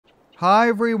Hi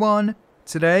everyone,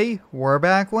 today we're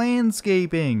back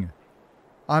landscaping.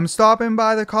 I'm stopping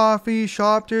by the coffee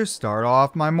shop to start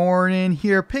off my morning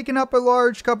here, picking up a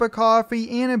large cup of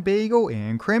coffee and a bagel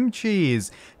and cream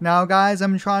cheese. Now guys,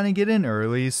 I'm trying to get an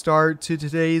early start to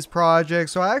today's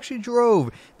project, so I actually drove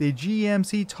the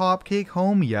GMC Top Cake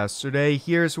home yesterday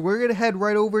here, so we're going to head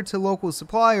right over to local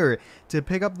supplier to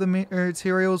pick up the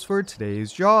materials for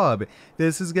today's job.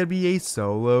 This is going to be a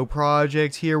solo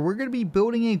project here. We're going to be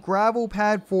building a gravel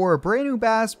pad for brand new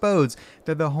bass boats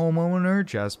that the homeowner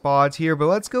just bought here, but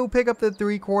let's go pick up the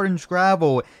 3/4 inch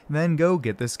gravel and then go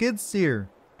get the skid steer.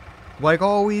 Like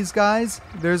always guys,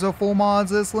 there's a full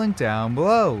mods list link down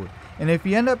below. And if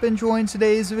you end up enjoying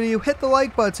today's video, hit the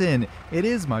like button. It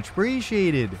is much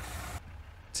appreciated.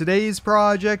 Today's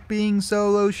project being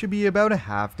solo should be about a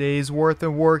half day's worth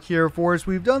of work here for us.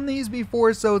 We've done these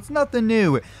before, so it's nothing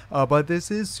new, but this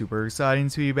is super exciting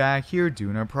to be back here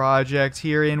doing a project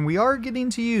here, and we are getting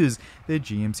to use the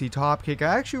GMC Top Kick.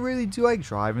 I actually really do like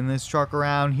driving this truck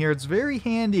around here. It's very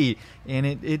handy, and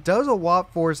it does a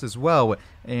lot for us as well,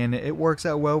 and it works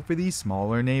out well for these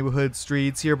smaller neighborhood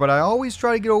streets here, but I always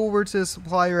try to get over to the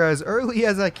supplier as early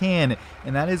as I can,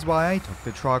 and that is why I took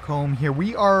the truck home here.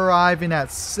 We are arriving at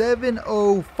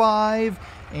 7:05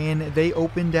 and they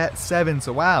opened at 7,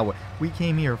 so wow, we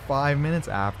came here 5 minutes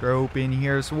after open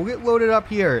here, so we'll get loaded up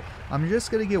here. I'm just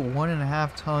gonna get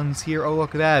 1.5 tons here. Oh,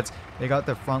 look at that, they got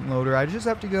the front loader. I just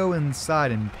have to go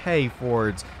inside and pay for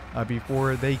it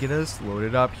before they get us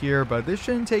loaded up here, but this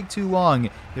shouldn't take too long.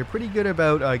 They're pretty good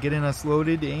about getting us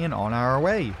loaded and on our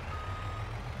way.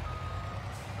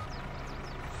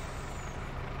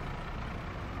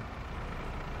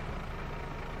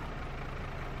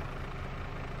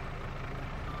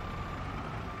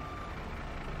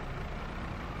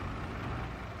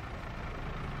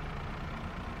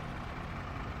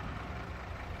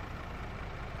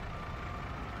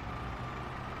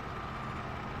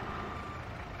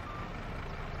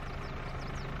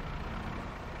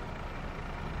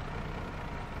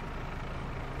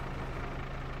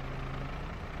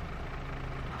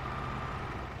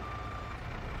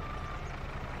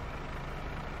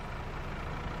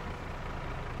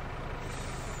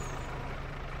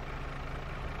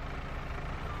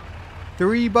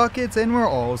 Three buckets and we're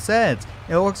all set.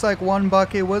 It looks like one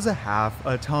bucket was a half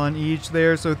a ton each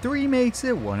there, so 3 makes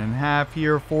it 1.5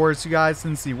 here for us. You guys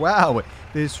can see, wow,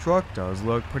 this truck does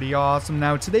look pretty awesome.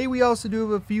 Now today we also do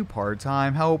have a few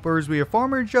part-time helpers. We have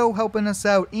Farmer Joe helping us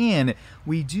out, and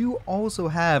we do also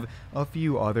have a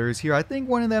few others here. I think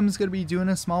one of them is going to be doing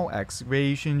a small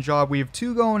excavation job. We have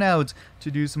 2 going out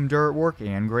to do some dirt work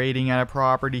and grading at a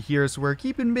property here, so we're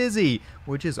keeping busy,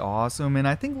 which is awesome. And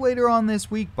I think later on this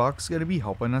week Buck's going to be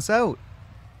helping us out.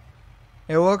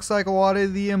 It looks like a lot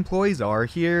of the employees are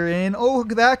here, and oh,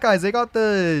 look at that guys, they got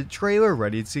the trailer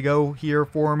ready to go here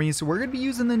for me. So we're going to be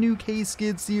using the new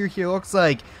skid steer here. Looks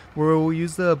like we'll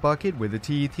use the bucket with the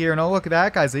teeth here, and oh, look at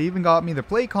that guys, they even got me the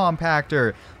plate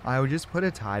compactor. I would just put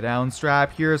a tie down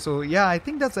strap here, so yeah, I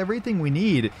think that's everything we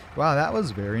need. Wow, that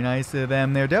was very nice of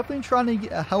them. They're definitely trying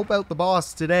to help out the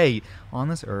boss today on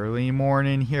this early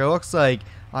morning here. Looks like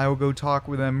I will go talk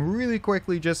with them really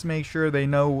quickly just to make sure they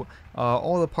know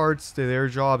all the parts to their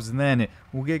jobs, and then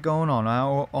we'll get going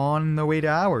on the way to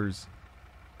ours.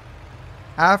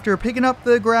 After picking up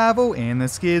the gravel and the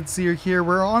skid steer here,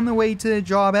 we're on the way to the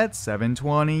job at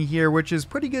 7:20 here, which is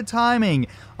pretty good timing.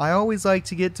 I always like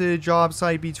to get to the job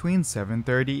site between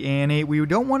 7:30 and 8. We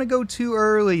don't want to go too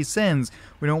early since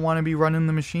we don't want to be running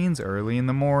the machines early in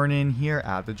the morning here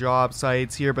at the job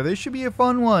sites here, but this should be a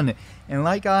fun one. And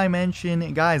like I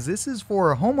mentioned, guys, this is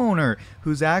for a homeowner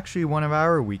who's actually one of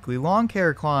our weekly lawn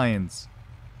care clients.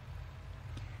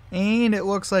 And it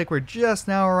looks like we're just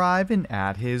now arriving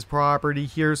at his property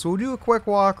here, so we'll do a quick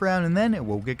walk around and then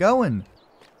we'll get going.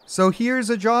 So here's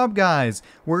a job guys.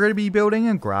 We're going to be building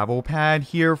a gravel pad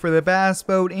here for the bass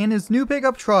boat and his new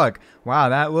pickup truck. Wow,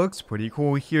 that looks pretty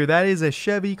cool here. That is a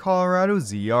Chevy Colorado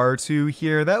ZR2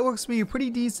 here. That looks to be a pretty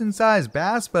decent sized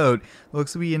bass boat.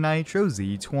 Looks to be a Nitro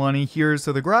Z20 here.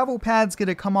 So the gravel pad's going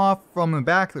to come off from the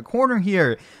back of the corner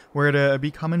here. We're going to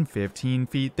be coming 15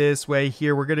 feet this way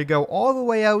here. We're going to go all the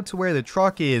way out to where the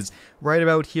truck is, right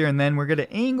about here, and then we're going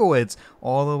to angle it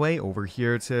all the way over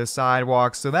here to the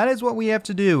sidewalk. So that is what we have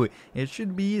to do. It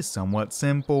should be somewhat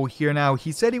simple here. Now,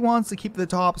 he said he wants to keep the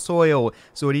topsoil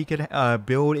so that he could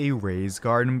build a raised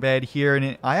garden bed here,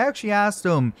 and I actually asked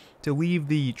him to leave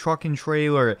the truck and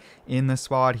trailer in the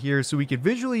spot here so we could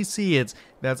visually see it.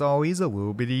 That's always a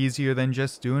little bit easier than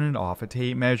just doing it off a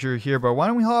tape measure here. But why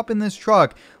don't we hop in this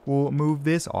truck? We'll move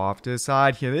this off to the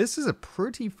side here. This is a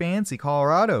pretty fancy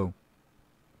Colorado.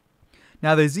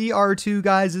 Now the ZR2,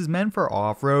 guys, is meant for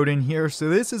off-road in here, so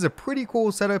this is a pretty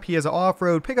cool setup. He has an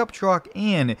off-road pickup truck,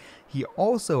 and he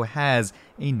also has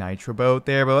a nitro boat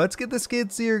there. But let's get the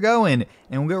skid steer going,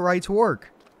 and we'll get right to work.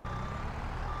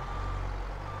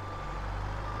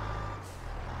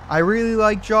 I really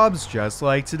like jobs just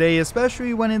like today,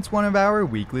 especially when it's one of our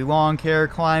weekly lawn care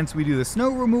clients. We do the snow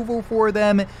removal for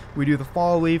them, we do the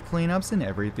fall leaf cleanups and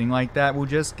everything like that. We'll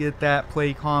just get that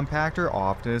plate compactor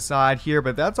off to the side here,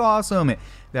 but that's awesome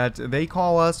that they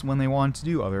call us when they want to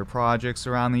do other projects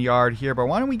around the yard here. But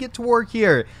why don't we get to work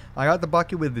here? I got the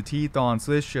bucket with the teeth on,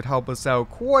 so this should help us out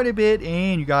quite a bit,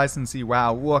 and you guys can see,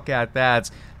 wow, look at that.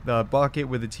 The bucket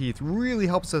with the teeth really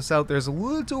helps us out. There's a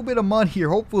little bit of mud here.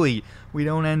 Hopefully we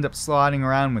don't end up sliding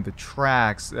around with the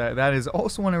tracks. That is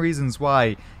also one of the reasons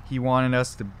why he wanted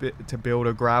us to build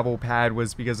a gravel pad,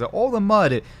 was because of all the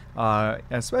mud,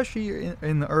 especially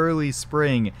in the early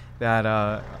spring, that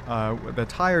the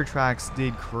tire tracks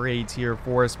did create here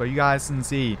for us. But you guys can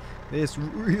see this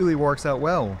really works out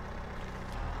well.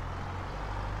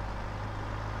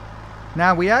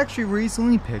 Now, we actually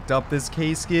recently picked up this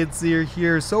skid steer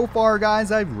here. So far, guys,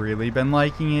 I've really been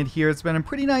liking it here. It's been a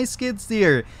pretty nice skid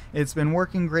steer. It's been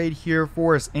working great here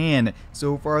for us, and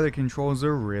so far the controls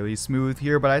are really smooth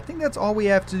here. But I think that's all we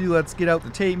have to do. Let's get out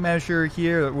the tape measure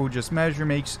here. We'll just measure,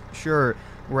 make sure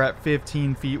we're at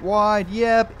 15 feet wide.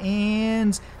 Yep,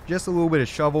 and just a little bit of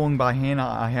shoveling by hand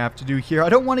I have to do here. I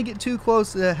don't want to get too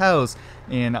close to the house,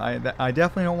 and I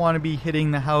definitely don't want to be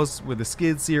hitting the house with a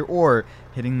skid steer or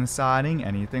hitting the siding,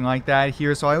 anything like that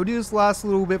here. So I will do this last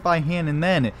little bit by hand, and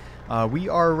then we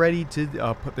are ready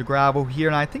to put the gravel here.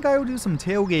 And I think I will do some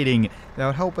tailgating that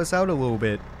will help us out a little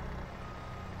bit.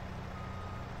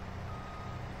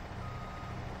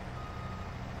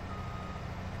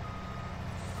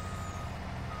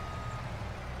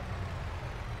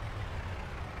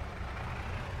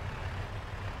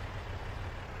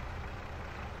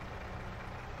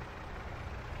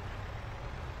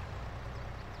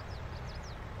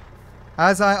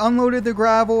 As I unloaded the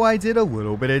gravel, I did a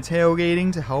little bit of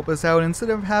tailgating to help us out instead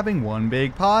of having one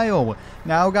big pile.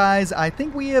 Now, guys, I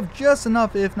think we have just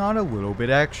enough, if not a little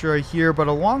bit extra here, but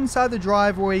alongside the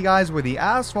driveway, guys, where the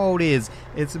asphalt is,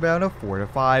 it's about a 4 to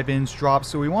 5 inch drop,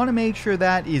 so we want to make sure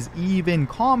that is even,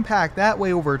 compact, that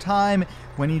way over time,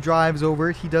 when he drives over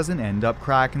it, he doesn't end up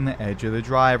cracking the edge of the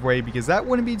driveway, because that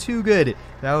wouldn't be too good.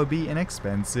 That would be an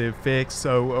expensive fix,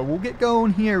 so we'll get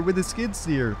going here with the skid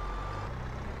steer.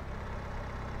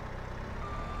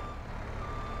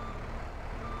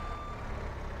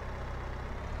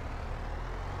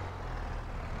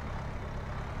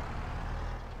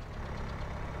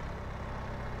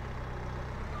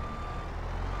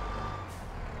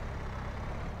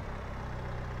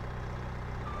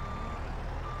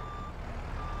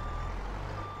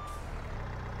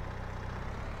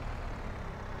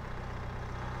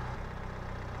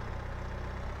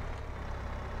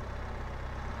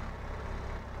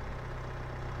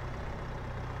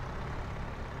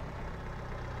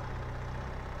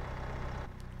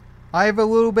 I have a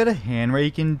little bit of hand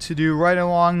raking to do right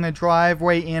along the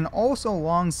driveway and also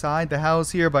alongside the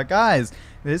house here, but guys,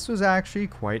 this was actually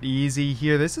quite easy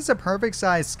here. This is a perfect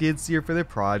size skid steer for the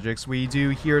projects we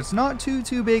do here. It's not too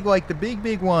big like the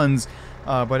big ones,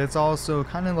 but it's also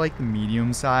kind of like the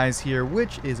medium size here,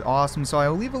 which is awesome. So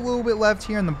I'll leave a little bit left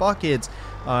here in the buckets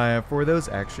for those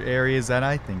extra areas that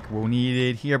I think we'll need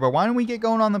it here. But why don't we get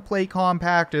going on the plate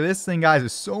compactor? This thing, guys,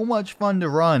 is so much fun to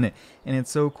run, and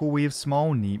it's so cool. We have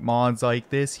small, neat mods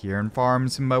like this here in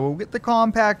Farmington. But we'll get the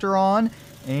compactor on,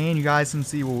 and you guys can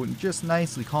see we'll just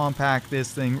nicely compact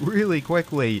this thing really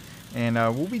quickly. And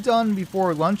we'll be done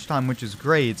before lunchtime, which is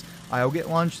great. I'll get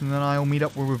lunch and then I'll meet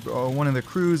up with one of the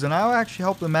crews, and I'll actually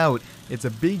help them out. It's a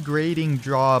big grading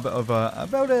job of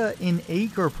about an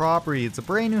acre property. It's a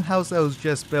brand new house that was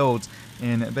just built,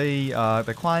 and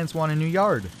the clients want a new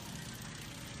yard.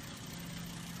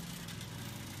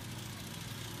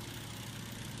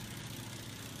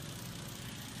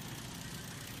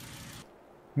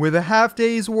 With a half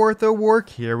day's worth of work,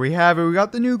 here we have it. We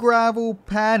got the new gravel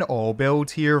pad all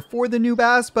built here for the new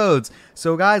bass boats.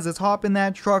 So guys, let's hop in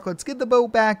that truck. Let's get the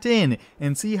boat backed in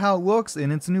and see how it looks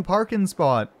in its new parking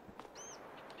spot.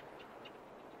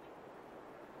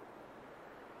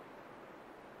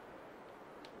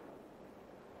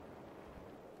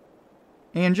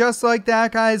 And just like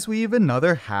that, guys, we have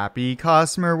another happy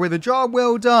customer with a job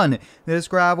well done. This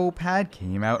gravel pad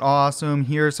came out awesome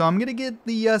here, so I'm going to get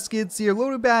the skid steer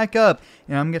loaded back up,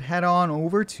 and I'm going to head on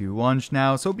over to lunch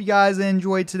now. So hope you guys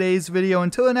enjoyed today's video.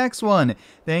 Until the next one,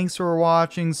 thanks for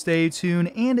watching, stay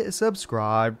tuned, and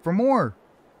subscribe for more.